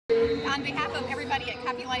On behalf of everybody at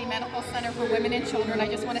Kapiolani Medical Center for Women and Children, I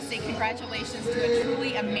just want to say congratulations to a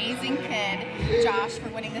truly amazing kid, Josh, for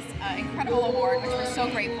winning this incredible award, which we're so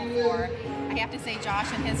grateful for. I have to say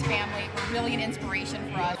Josh and his family were really an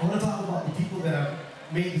inspiration for us. I want to talk about the people that have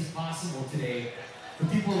made this possible today. The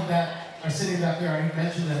people that are sitting back there, I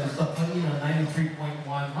mentioned that it's the Paina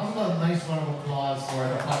 93.1. How's about a nice round of applause for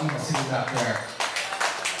the Paina sitting back there?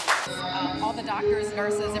 All the doctors,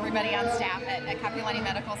 nurses, everybody on staff at Kapiolani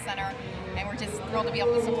Medical Center, and we're just thrilled to be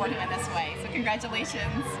able to support him in this way. So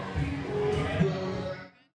congratulations.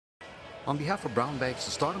 On behalf of Brown Bags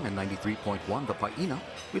Stardom and 93.1 The Paina,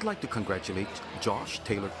 we'd like to congratulate Josh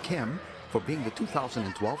Taylor Kim for being the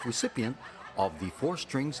 2012 recipient of the 4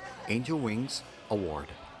 Strings Angel Wings Award.